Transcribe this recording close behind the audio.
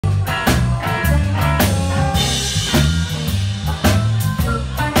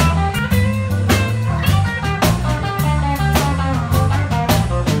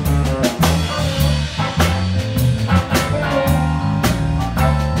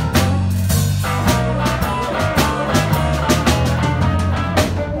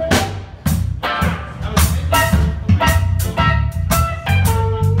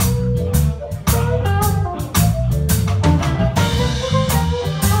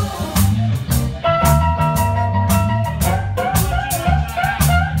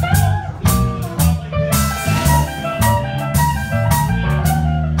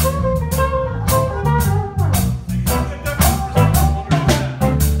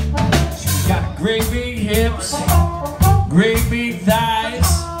great big hips, great big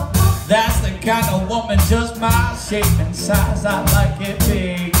thighs. That's the kind of woman just my shape and size. I like it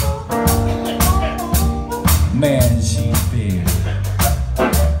big. Man, she's big.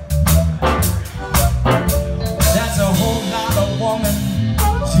 That's a whole lot of woman.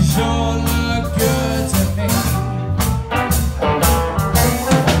 She sure look good to me.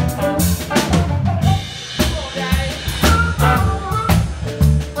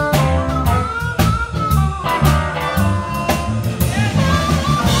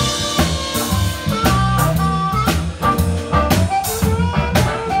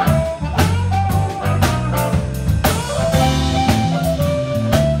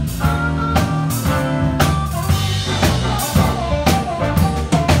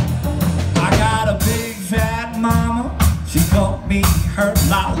 She called me her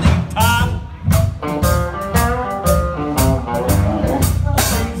lollipop.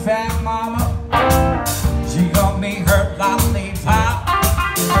 Big fat mama, she called me her lollipop.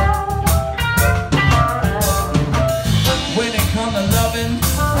 When it comes to loving,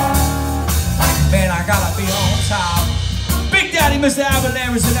 man, I gotta be on top. Big Daddy, Mr.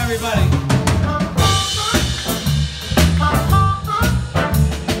 Ashburner, and everybody.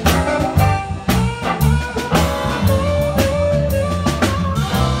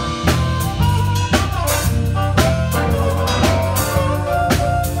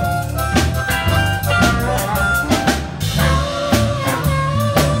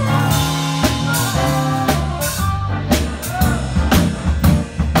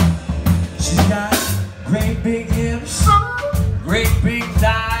 Great big hips, great big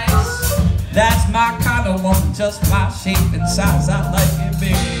thighs. That's my kind of woman, just my shape and size. I like it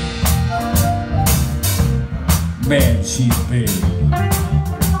big. Man, she's big.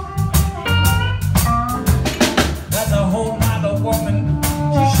 That's a whole lot of woman.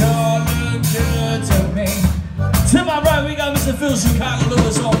 She sure look good to me. To my right, we got Mr. Phil Chicago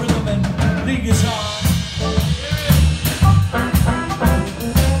Lewis on rhythm and lead guitar.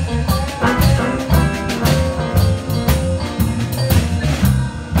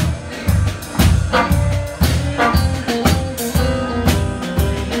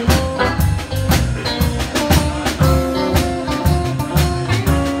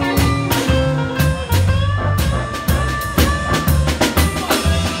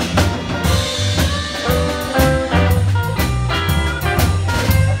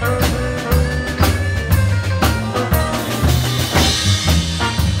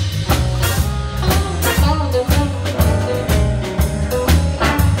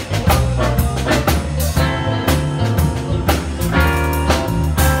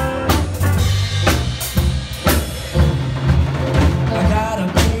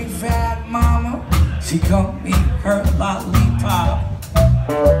 She called me her lollipop.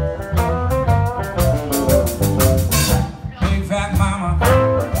 Big fat mama,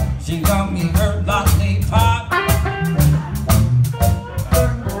 she called me her lollipop.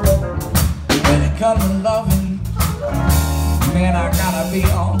 When it comes to loving, man, I gotta be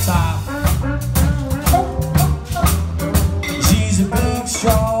on top. She's a big,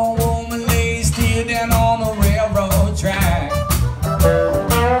 strong woman, lays still down on the railroad track.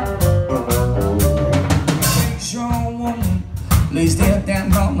 Lay still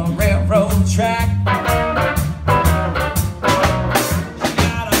down on the railroad track. She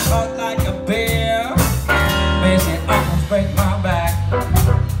got a heart like a bear. Man, she almost break my back.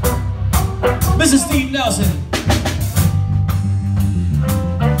 Mr. Steve Nelson.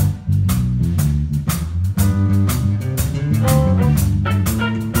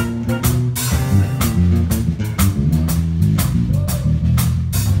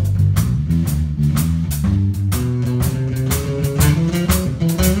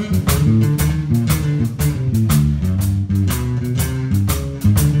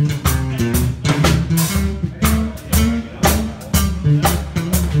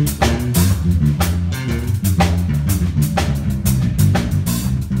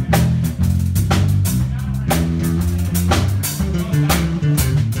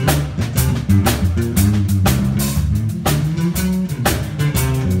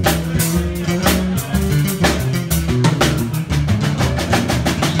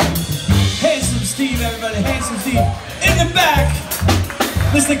 Everybody, handsome Steve. In the back,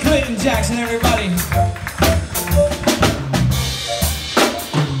 Mr. Clinton Jackson, everybody.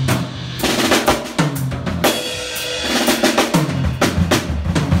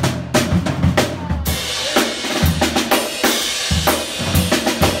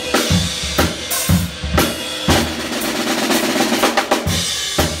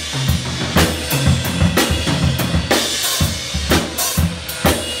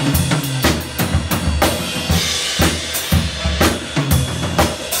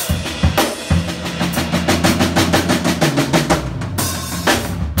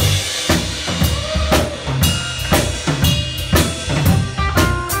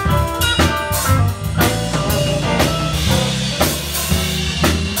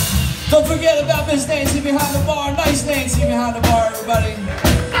 behind the bar, everybody.